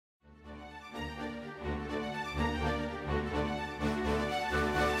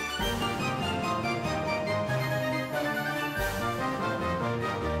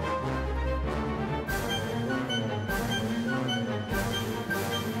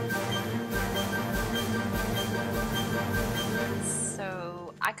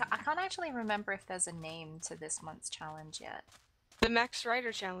actually remember if there's a name to this month's challenge yet. The Max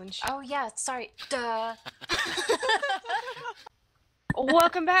Rider Challenge. Oh yeah, sorry. Duh.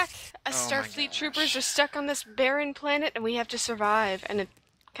 Welcome back! Us Oh Starfleet troopers are stuck on this barren planet and we have to survive. And it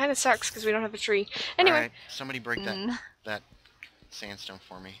kind of sucks because we don't have a tree. Anyway. Alright, somebody break that sandstone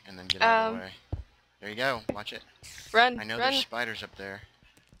for me and then get out of the way. There you go. Watch it. Run, I know run. there's spiders up there.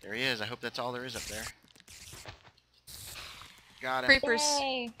 There he is. I hope that's all there is up there. Got him. Creepers.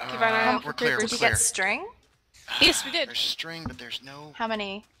 Yay. Keep an eye out for We're clear. creepers. Did you get string? Yes, we did. There's string, but there's no How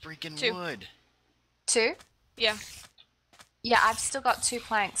many? freaking 2. wood. 2? Yeah. Yeah, I've still got 2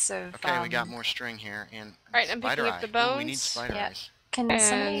 planks of. Okay, we got more string here and Alright, I'm picking up the bones. Ooh, we need spider eyes. Can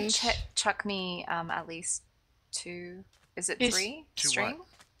somebody And- chuck me at least 2? Is it Yes. 3 2 string? what?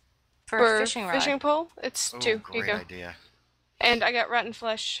 For a fishing rod. Fishing pole? It's Oh, 2. Here great you go. idea. And I got rotten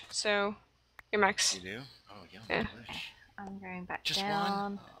flesh, so you're Max. You do? Oh, yum, Yeah. delish. I'm going back Just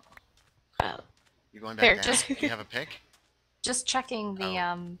down. one? Oh. You're going There, back down? just- Do you have a pick? Just checking the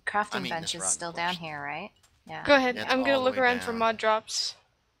I'm crafting eating bench this is rotten still flesh. down here, right? Yeah. Go ahead. Yeah, it's I'm gonna all the look way around for down. mod drops.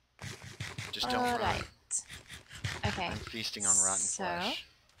 Just don't run. Alright. Okay. I'm feasting on rotten So- flesh.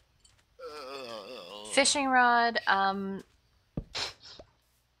 Fishing rod,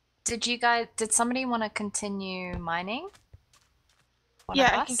 did somebody want to continue mining? One of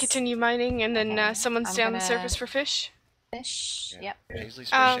Yeah, I us? can continue mining, and then Okay, someone I'm stay on the gonna- surface for fish. Fish, Yeah. yep. Paisley's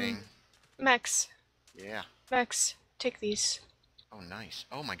fishing. Max, Yeah. Max, take these. Oh, nice.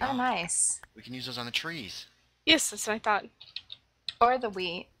 Oh my god. Oh, nice. We can use those on the trees. Yes, that's what I thought. Or the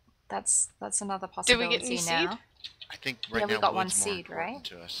wheat. That's another Did possibility we get any now. seed? I think right Yeah, we now got one wood's more seed, important right?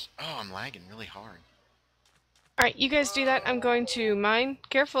 to us. Oh, I'm lagging really hard. Alright, you guys do that. I'm going to mine.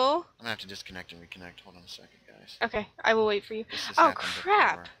 Careful. I'm gonna have to disconnect and reconnect. Hold on a second, guys. Okay, I will wait for you. This has Oh, happened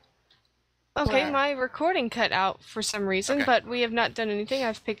crap. before. Okay, What? my recording cut out for some reason, Okay. but we have not done anything.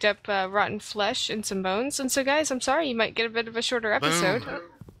 I've picked up rotten flesh and some bones, and so guys, I'm sorry, you might get a bit of a shorter episode.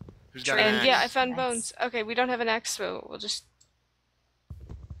 Boom. Who's got an And axe? yeah, I found Nice. bones. Okay, we don't have an axe, so we'll just...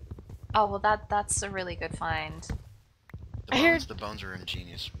 Oh, well that's a really good find. The I heard- bones, the bones are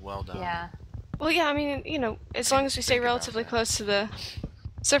ingenious. Well done. Yeah. Well, yeah, I mean, you know, as I long didn't as we stay think about relatively that. close to the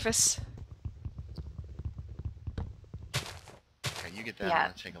surface. Okay, you get that. Yeah. I'm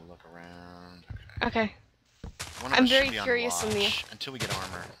gonna take a look around. Okay. Okay. One of I'm us should very be on curious on the- watch. Until we get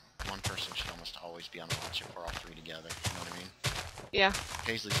armor, one person should almost always be on watch if we're all 3 together. You know what I mean? Yeah.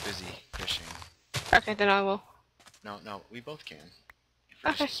 Paisley's busy fishing. Okay, then I will. No, we both can. If we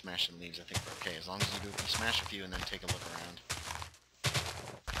Okay. just smash some leaves, I think we're okay. As long as you smash a few and then take a look around.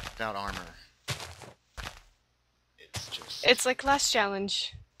 Without armor, it's just. It's like last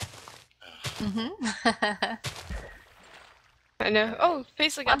challenge. Mm-hmm. I know. Oh,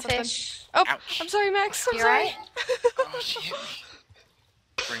 basically got One something. fish. Oh, Ouch. I'm sorry, Max. I'm You sorry. right? Oh, she hit me.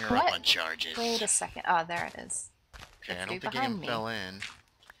 Bring her up What? on charges. Wait a second. Oh, there it is. Okay, I Three don't think behind anyone me. fell in.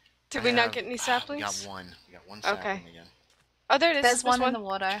 Did I we not have- get any We saplings? got one. We got one sapling Okay. again. Oh, there it is. There's one in the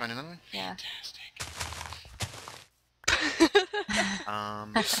water. Did you find another one? Yeah. Fantastic.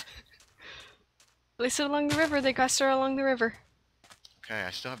 Place it along the river. They cluster along the river. Okay,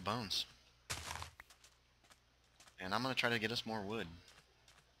 I still have bones. And I'm gonna try to get us more wood.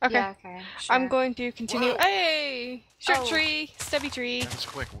 Okay. Yeah, okay. Sure. I'm going to continue. Whoa. Hey! Short Oh. tree, stubby tree. That was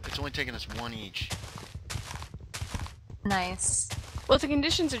quick. It's only taking us 1 each. Nice. Well, the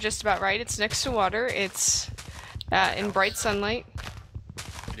conditions are just about right. It's next to water. It's in bright sunlight.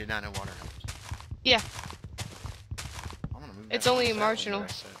 I did not know water helped. Yeah. I'm gonna move It's that only sapling marginal. that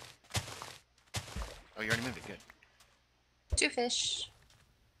I said. Oh, you already moved it. Good. 2 fish.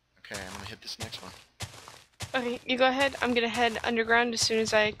 Okay, I'm gonna hit this next one. Okay, you go ahead. I'm gonna head underground as soon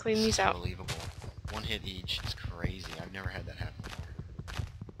as I clean This these is out. Unbelievable. 1 hit each. It's crazy. I've never had that happen before.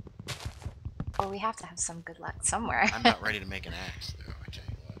 Oh, we have to have some good luck somewhere. I'm not ready to make an axe, though. I tell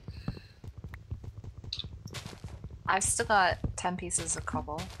you what. I've still got 10 pieces of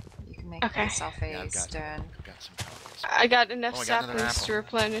cobble. You can make Okay. yourself a Yeah, I've got stone. some cobbles. I got enough Oh, I got another saplings to apple.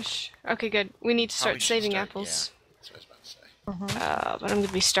 replenish. Okay, good. We need to Probably start should saving start- apples. Yeah, that's what I was about to say. But I'm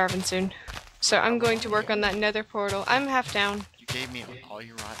gonna be starving soon. So I'm going to work on that nether portal. I'm half down. You gave me all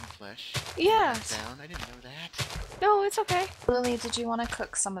your rotten flesh. Yeah. Down. I didn't know that. No, it's okay. Lily, did you want to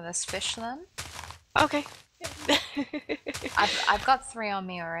cook some of this fish then? Okay. I've got 3 on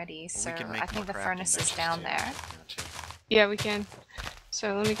me already, Well, so we can make I think the more crafting furnace is benches down too, there. you know, too. Yeah, we can.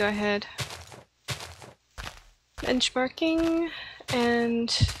 So let me go ahead. Benchmarking,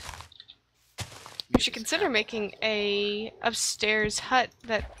 and we should consider making a upstairs hut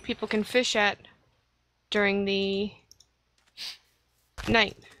that people can fish at during the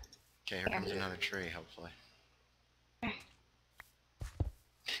night. Okay, here comes another tree, hopefully. Okay.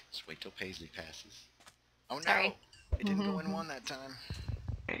 wait till Paisley passes. Oh no! Sorry. It didn't go in one that time.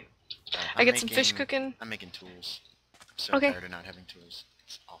 I get some fish cooking. I'm making tools. I'm so Okay. tired of not having tools.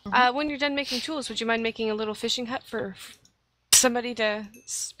 It's awful. When you're done making tools, would you mind making a little fishing hut for somebody to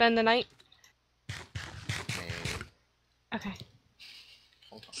spend the night? Okay. Okay.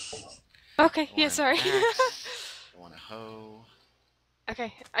 Hold on. Okay, yeah, sorry. I want a hoe.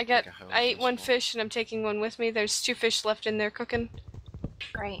 Okay, Make a hoe I ate one first of all. fish and I'm taking one with me. There's 2 fish left in there cooking.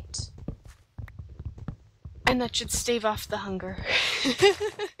 Great. And that should stave off the hunger.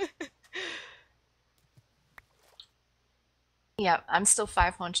 Yeah, I'm still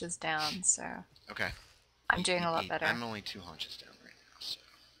 5 haunches down, so Okay. I'm doing a lot better. I'm only 2 haunches down right now, so.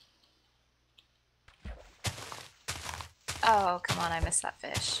 Oh, come on, I missed that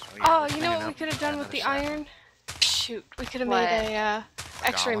fish. Yeah, Oh, we're you know cleaning what we up. could have Got done with another the sapling. iron? Shoot, we could have What? made a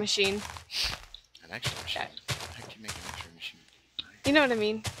X-ray golem? machine. An X-ray machine. How the heck do you make an X-ray machine? You know what I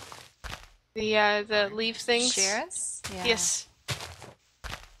mean? The leaf things. Shears? Yeah. Yes.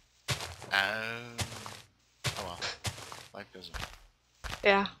 Oh well. Life goes on.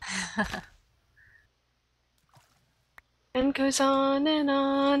 Yeah. And goes on and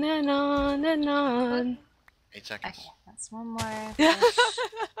on and on and on. 8 seconds. Okay, that's one more Yeah. fish.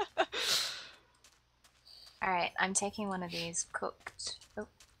 Alright, I'm taking one of these cooked. Oh,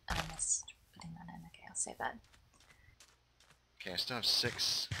 I missed putting that in. Okay, I'll save that. Okay, I still have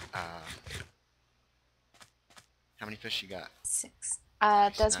 6. How many fish you got? 6.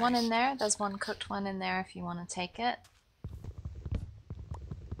 There's one nice. in there. There's one cooked one in there if you want to take it.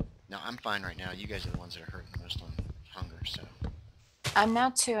 No, I'm fine right now. You guys are the ones that are hurting the most on hunger, so. I'm now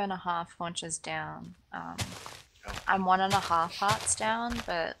 2.5 haunches down. Oh. I'm 1.5 hearts down,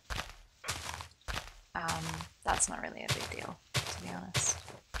 but that's not really a big deal, to be honest.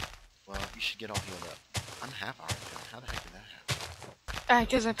 Well, you should get all healed up. I'm half a heart down. How the heck did that happen?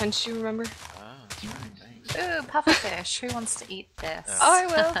 Because I punched you, remember? Oh, that's right. Thanks. Ooh, pufferfish. Who wants to eat this? Oh. Oh, I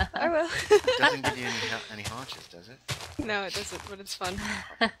will. I will. It doesn't give you any haunches, does it? No, it doesn't, but it's fun.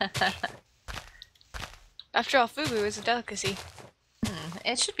 After all, fugu is a delicacy.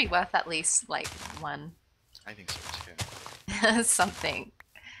 It should be worth at least, like, one I think so too. something.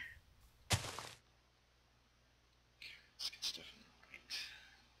 Let's get stuff in the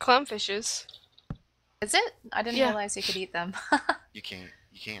right. Clownfishes. Is it? I didn't Yeah. realize you could eat them. You can't.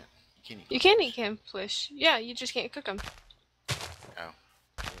 You can't. You can't eat. You can eat campfish. Yeah, you just can't cook them. Oh.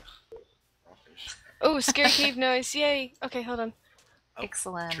 Ugh. Raw fish. Oh, scary cave noise. Yay. Okay, hold on. Oh,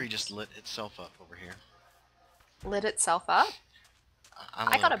 Excellent. Tree just lit itself up over here. Lit itself up? I'm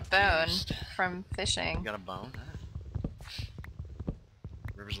I got a little bone confused. from You fishing. got a bone? Huh?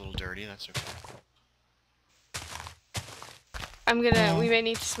 River's a little dirty. That's okay. I'm gonna. We may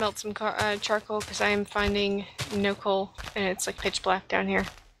need to smelt some charcoal because I am finding no coal and it's like pitch black down here.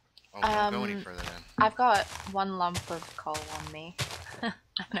 Oh, don't go any further then. I've got 1 lump of coal on me. I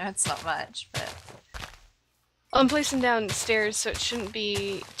know it's not much, but I'm placing down stairs, so it shouldn't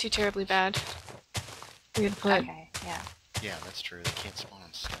be too terribly bad. I'm gonna put, okay, yeah. Yeah, that's true. They can't spawn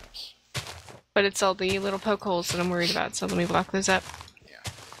on steps. but it's all the little poke holes that I'm worried about. So let me block those up. Yeah.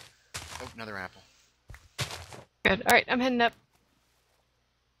 Oh, another apple. Good. All right, I'm heading up.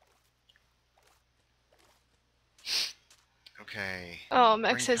 Okay. Oh,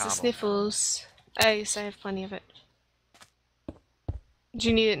 Max Bring has the cobble. sniffles. Yes, I have plenty of it. Do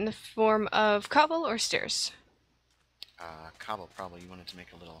you need it in the form of cobble or stairs? Cobble, probably. You wanted to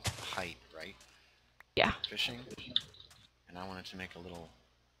make a little height, right? Yeah. Fishing. And I wanted to make a little,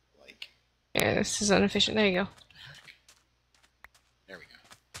 like, Yeah, this is inefficient. There you go. there we go.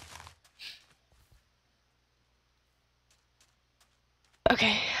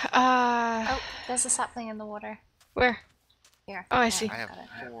 Okay. Oh, there's a sapling in the water. Where? Here. Oh, I Yeah, see. I have got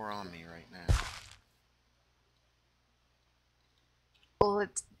it. 4 on me right now. Well,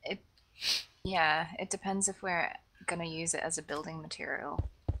 yeah, it depends if we're gonna use it as a building material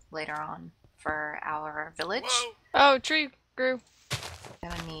later on for our village. Whoa! Oh, tree grew.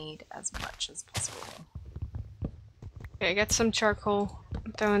 Gonna need as much as possible. Okay, I got some charcoal.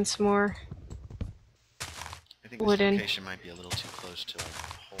 I'm throwing some more. I think this Wooden. location might be a little too close to our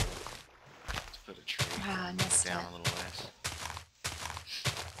hole to put a tree. Ah, I Move it missed down it. a little ways.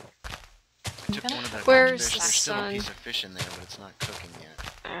 I I'm took gonna one of the Where's fish. the There's still a sun? piece of fish in there, but it's not cooking yet.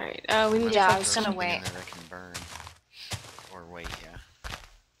 Alright, we need Might to Yeah, as I well was throw gonna something in wait. there that can burn. Or wait, yeah.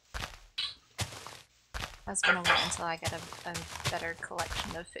 I was gonna wait until I get a better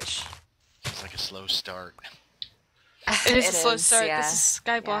collection of fish. It's like a slow start. It is a slow start. Yeah. This is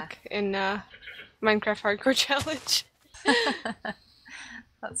Skyblock in Minecraft Hardcore Challenge.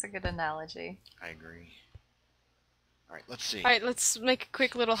 That's a good analogy. I agree. Alright, let's see. Alright, let's make a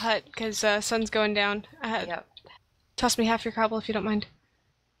quick little hut, because sun's going down. Yep. Toss me half your cobble if you don't mind.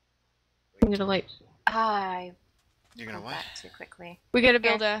 I need a light. You're gonna pulled what? that too quickly. We gotta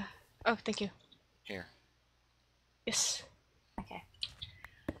build a... Oh, thank you. Here. Yes. Okay.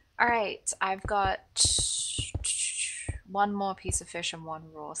 Alright, I've got one more piece of fish and one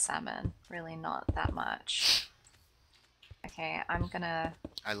raw salmon. Really not that much. Okay, I'm gonna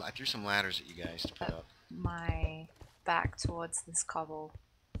I threw some ladders at you guys to put up. my back towards this cobble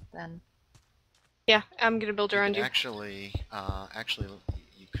then. Yeah, I'm gonna build around you. Actually,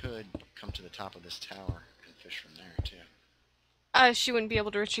 you could come to the top of this tower and fish from there too. She wouldn't be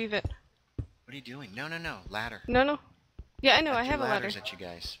able to retrieve it. What are you doing? No, ladder. No. Yeah, I know, I threw have a ladder. ladders at you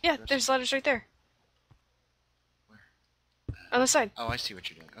guys. Yeah, there's ladders right there. Where? On the side. Oh, I see what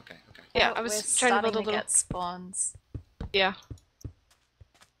you're doing. Okay. Yeah, Oh, I was we're trying to build a starting little... get spawns. Yeah.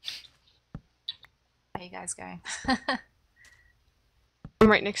 How are you guys going? I'm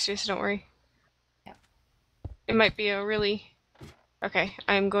right next to you, so don't worry. Yep. It might be a really... Okay,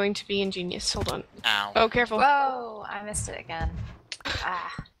 I'm going to be ingenious. Hold on. Ow. Oh, careful. Whoa! I missed it again.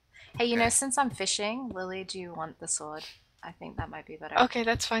 Hey, you know, since I'm fishing, Lily, do you want the sword? I think that might be better. Okay,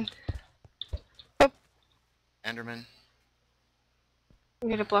 that's fine. Enderman. I'm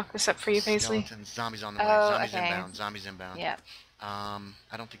gonna block this up for you, Paisley. Skeletons. Zombies on the way. Oh, Zombies okay. inbound. Zombies inbound. Yep. I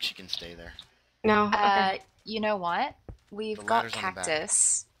don't think she can stay there. No, okay. You know what? We've The got ladder's on the back.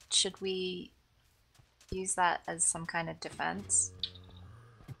 cactus. Should we use that as some kind of defense?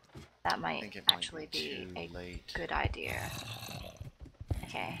 That I might think it actually might be be too a late. good idea.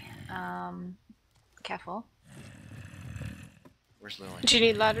 Okay. Careful. Where's Lily? Do you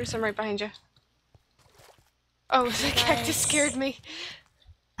need ladders? I'm right behind you. Oh, the cactus scared me.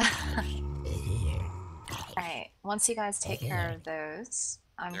 Alright, once you guys take care of those,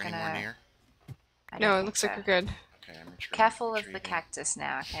 I'm Is there gonna... any more near? I No, don't it think looks so. like we're good. Okay, I'm retrieving. Careful of the retrieving. cactus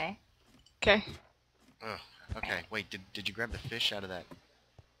now, okay? Okay. Ugh. Okay, wait, did you grab the fish out of that?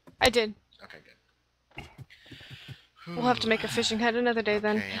 I did. Okay, good. We'll have to make a fishing hut another day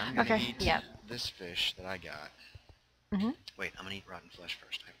then. Okay, I'm gonna Okay. eat Yep. this fish that I got. Mhm. Wait, I'm gonna eat rotten flesh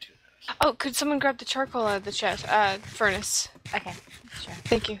first. I have 2 of those. Oh, could someone grab the charcoal out of the chest? Furnace. Okay, sure.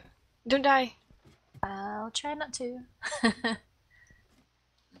 Thank you. Don't die. I'll try not to. I'm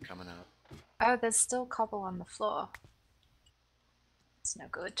coming up. Oh, there's still cobble on the floor. It's no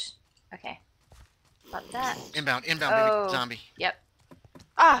good. Okay. But that. Inbound, Oh. baby, zombie. Yep.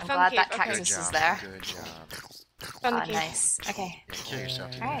 Ah, I'm found glad the that cave. Okay. Good cactus job. is there. Good job. Found the Oh, cave. nice. Okay. Yeah, kill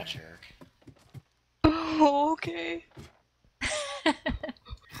yourself, you Alright. little jerk. Oh, okay.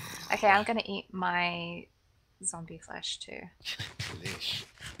 Okay, I'm gonna eat my zombie flesh too. Delish.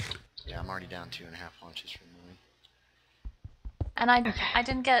 Yeah, I'm already down 2.5 haunches from Lily. And I Okay. I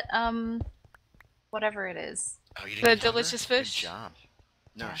didn't get whatever it is. Oh, you didn't The get hunger? delicious fish? Good job.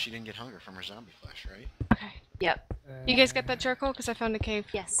 No, Yeah. she didn't get hunger from her zombie flesh, right? Okay. Yep. You guys got that charcoal? Because I found a cave.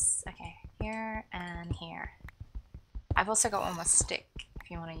 Yes. Okay. Here and here. I've also got one more stick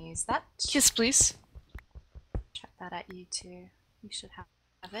if you want to use that. Yes, please. Check that at you too. You should have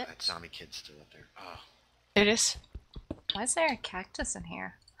it. That zombie kid's still up there. Oh, There it is. Why is there a cactus in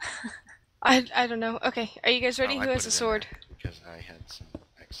here? I don't know. Okay, are you guys ready? I Who put has it a in sword? there because I had some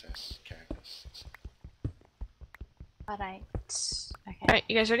excess cactus. Alright. Okay. Alright,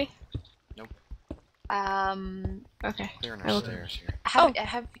 you guys ready? Okay. Clearing I our will- stairs here.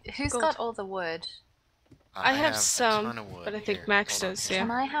 Who's Gold. got all the wood? I have a some, ton of wood but I think here. Max Hold on, does, here. yeah.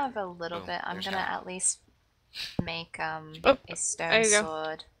 Can I have a little Boom, bit? I'm there's gonna that. at least make Oh, a there stone you go.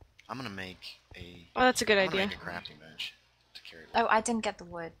 sword. I'm gonna make a. Oh, that's a good I'm gonna idea. make a crafting bench to carry. Oh, I didn't get the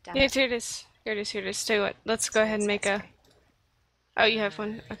wood. Damn Here, it. here it is. Here it is. Here it is. Tell you what. Let's go ahead and make a. Oh, you have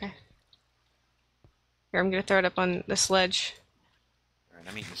one. Okay. Here, I'm gonna throw it up on the sledge. Alright,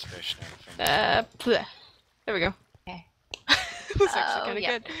 I'm eating this fish now. Bleh. There we go. Okay. That's Oh, actually kind of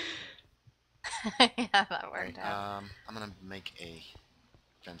yeah. good. Yeah, that worked out. I'm gonna make a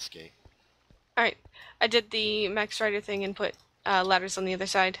fence gate. All right, I did the Max Rider thing and put ladders on the other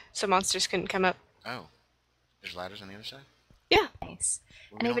side, so monsters couldn't come up. Oh, there's ladders on the other side. Nice.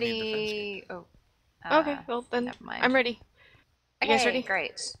 Well, we don't need the fence Anybody? gate. Oh. Okay, well then never mind. I'm ready. You guys Okay, ready?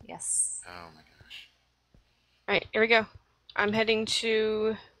 Great. Yes. Oh my gosh, All right, here we go. I'm heading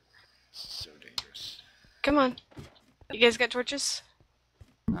to. this is so dangerous. Come on. You guys got torches?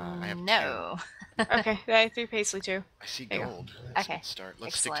 I have No. Okay, I threw Paisley too. I see There you go. gold. That's a Okay, good start.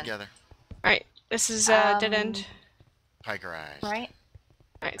 Let's excellent. stick together. All right, this is dead end. Pikerized. Right.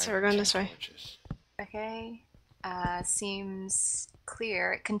 All right, so I we're have going 10 this way. torches. Okay. Seems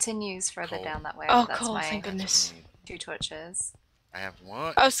clear. It continues further Coal. down that way. Oh, but that's coal, my thank That's what we goodness. need. 2 torches. I have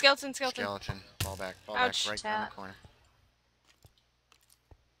what? Oh, skeleton, skeleton. Skeleton. Fall back. Fall Ouch. back. Right around Chat. the corner.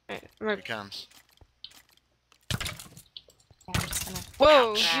 Alright, Here he comes. Yeah, I'm just gonna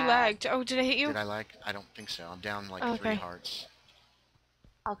Whoa, grab- you lagged. Oh, did I hit you? Did I like? I don't think so. I'm down like Oh, 3 okay. hearts.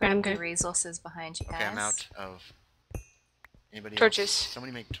 I'll Right, I'm grab the good. resources behind you guys. Okay, I'm out of... Anybody Torches. else?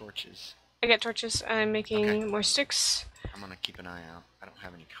 Somebody make torches. I got torches. I'm making Okay. more sticks. I'm gonna keep an eye out. I don't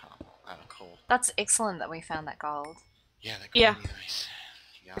have any coal. That's excellent that we found that gold. Yeah, that Yeah. would be nice.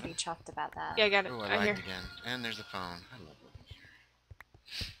 You got Pretty it? chuffed about that. Yeah, I got it. Oh, I Right lagged here. again. And there's the phone. I love living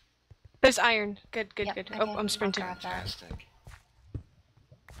here. There's iron. Good, good, Yep, good. okay, Oh, I'm I'll sprinting. grab that. Fantastic.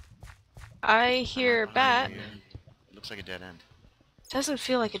 I hear I'm bat. behind you. It looks like a dead end. Doesn't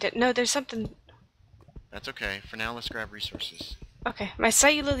feel like it did. No, there's something. That's okay. For now, let's grab resources. Okay, my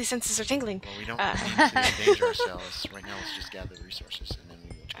cellular senses are tingling. Well, we don't Uh. need to endanger ourselves. Right now, let's just gather the resources, and then we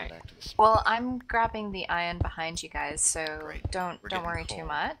will go back to this. Well, I'm grabbing the iron behind you guys, so Great. don't getting worry too coal.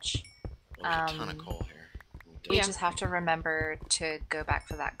 much. Well, there's a ton of coal here. We Yeah. just have to remember to go back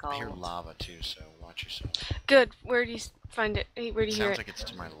for that I hear gold. lava too, so watch yourself. Good. Where do you find it? Hey, where do you hear Sounds it? like it's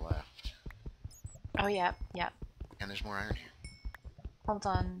to my left. Oh, yep, yep. And there's more iron here. Hold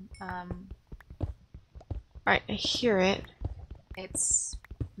on. Alright, I hear it. It's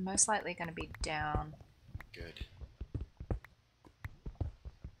most likely going to be down. Good.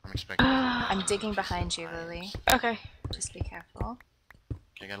 I'm expecting... I'm digging behind you, Lily. Okay. Just be careful.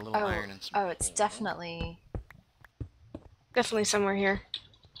 Okay, I got a little iron and some Oh, it's coal. definitely... Definitely somewhere here.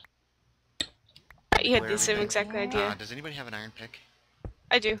 You had Where the same everything- exact idea. Does anybody have an iron pick?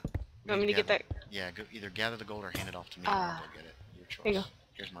 I do. You We want me to need get that? Yeah, go, either gather the gold or hand it off to me and I'll go get it. Your choice. Here you go.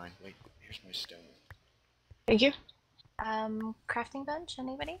 Here's mine. Wait, here's my stone. Thank you. Crafting bench,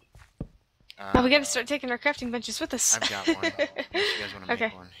 anybody? Oh, we gotta start taking our crafting benches with us. I've got one. Unless you guys want to make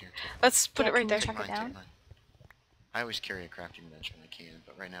Okay. one. Here, take Let's put Yeah, it right can there. you chuck it mine, down? take mine. I always carry a crafting bench when I can,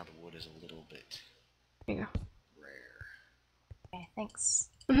 but right now the wood is a little bit There you go. rare. Okay, thanks.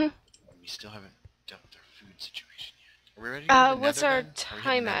 Mhm. We still haven't dealt with our food situation yet. Are we ready to go to the What's nether our then? Are we hitting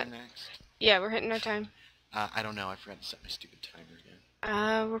time nether at? next? Yeah, we're hitting our time. I don't know. I forgot to set my stupid timer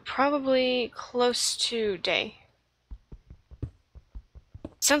again. We're probably close to day.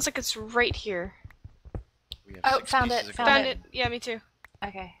 Sounds like it's right here. We have Oh, 6 found pieces it, of found gold. Found it. Yeah, me too.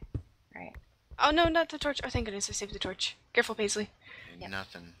 Okay, right. Oh no, not the torch. Oh, thank goodness I saved the torch. Careful, Paisley. And Yep.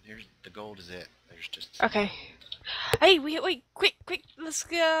 nothing. Here's the gold is it. There's just Okay. Hey, wait, quick, let's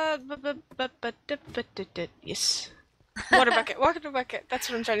go. Yes. Water bucket, water bucket. That's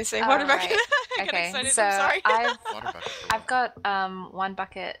what I'm trying to say. Water bucket. Alright. I got Okay, excited. so I'm sorry. water bucket. I've got one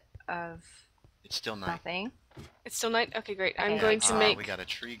bucket of It's still night. nothing. It's still night. Okay, great. I'm Okay. going to make. We got a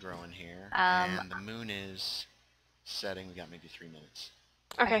tree growing here, Um, and the moon is setting. We got maybe 3 minutes.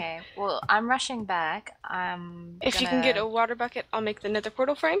 Okay. Well, I'm rushing back. I'm If you can get a gonna- water bucket, I'll make the nether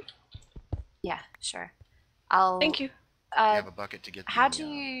portal frame. Yeah, sure. I'll Thank you. We have a bucket to get. How the, do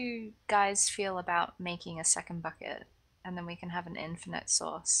you guys feel about making a second bucket, and then we can have an infinite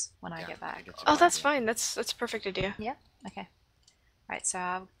source when I Yeah, get I back? think it's a Oh, good that's idea. fine. That's a perfect idea. Yeah. Okay. Right. So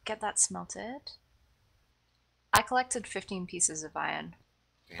I'll get that smelted. I collected 15 pieces of iron,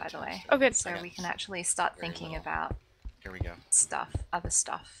 by the way. Fantastic. Oh, good. So I got we can actually start very thinking little. about Here we go. stuff, other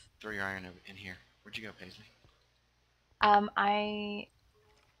stuff. Throw your iron in here. Where'd you go, Paisley?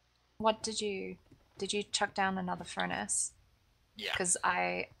 What did you chuck down another furnace? Yeah. Because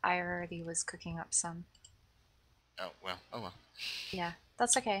I already was cooking up some. Oh well. Oh well. Yeah,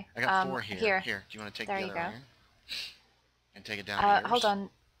 that's okay. I got 4 here. Here. Do you want to take There the you other go. iron and take it down? to Hold yours? on.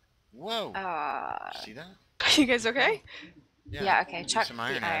 Whoa. See that? You guys okay? Yeah, okay, Threw chuck some the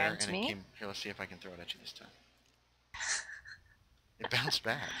iron at her, iron to and me. it came. Here, let's see if I can throw it at you this time. It bounced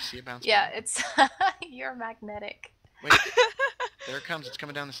back. See it bounce Yeah, back? it's you're magnetic. Wait. There it comes. It's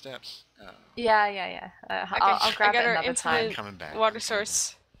coming down the steps. Yeah. I'll grab I got it our another time infinite coming back. water I'm coming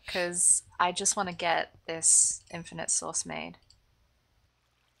source. because I just want to get this infinite source made.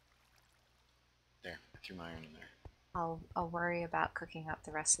 There. I threw my iron in there. I'll worry about cooking up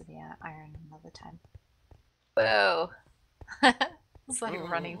the rest of the iron another time. Whoa! It's like Whoa,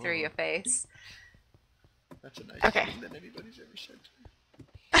 running whoa, through whoa. your face. That's a nice Okay. thing that anybody's ever said to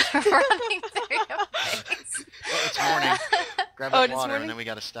me. Running through your face. Well, it's morning. Grab Oh, that it is water, morning? and then we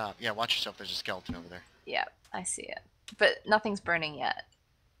gotta stop. Yeah, watch yourself. There's a skeleton over there. Yeah, I see it, but nothing's burning yet.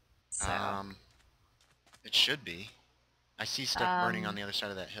 So It should be. I see stuff burning on the other side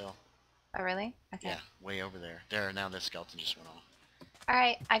of that hill. oh really? Okay. Yeah, way over there. There, now the skeleton just went off. All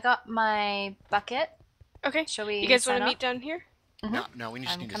right, I got my bucket. Okay. Shall we? You guys want sign to meet off? down here? No, we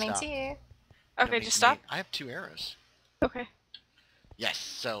just I'm need to coming stop. to you. We don't Okay, need just to stop. meet. I have 2 arrows. Okay. Yes.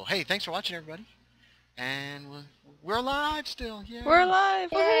 So, hey, thanks for watching, everybody. And we're alive still. Yeah. We're alive.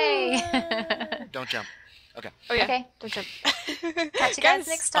 Yay! Don't jump. Okay. Oh yeah. Okay. Don't jump. Catch you guys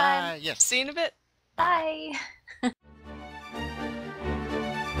next time. Yes. See you in a bit. Bye.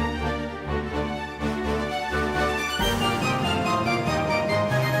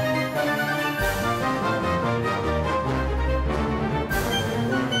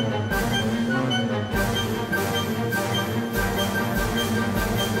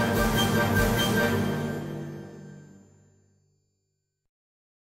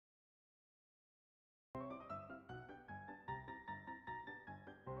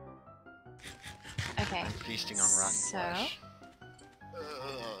 Okay. I'm feasting on rotten flesh.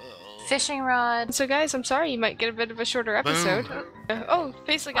 Fishing rod. So guys, I'm sorry you might get a bit of a shorter episode. Oh,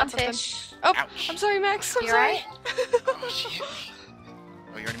 basically got One something. fish. Oh, Ouch. I'm sorry, Max. I'm You sorry. right? Oh, she hit me.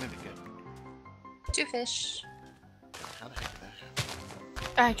 Oh, you already moved it. Good. 2 fish. How the heck did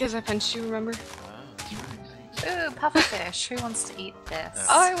that happen? Because I punched you, remember? Oh, that's right. Thanks. Ooh, pufferfish. Who wants to eat this?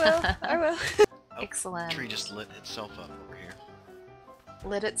 Oh, I will. I will. Oh, Excellent. The tree just lit itself up over here.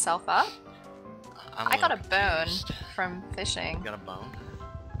 Lit itself up? I got a bone confused. from fishing You got a bone?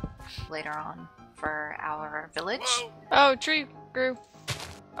 later on for our village. Whoa! Oh, tree grew.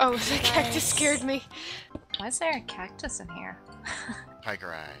 Oh, the Nice. cactus scared me. Why is there a cactus in here?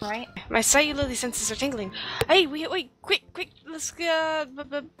 Piker eyes. Right? My cellular senses are tingling. Hey, wait, quick, let's go.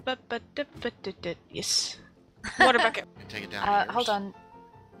 Yes. Water bucket. And take it down. Hold on.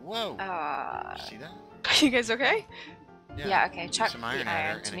 Whoa! See that? Are you guys okay? Yeah, okay, Use chuck some the iron at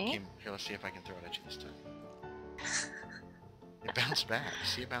iron her, to and me. it came. Here, let's see if I can throw it at you this time. It bounced back.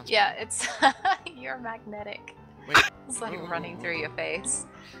 See it bounce Yeah, back? it's you're magnetic. Wait. It's like Whoa, running whoa, through whoa. your face.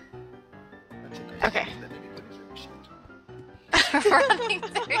 Okay. That's a nice thing that anybody's ever seen. Running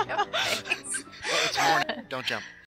through your face. Oh, it's morning. Don't jump.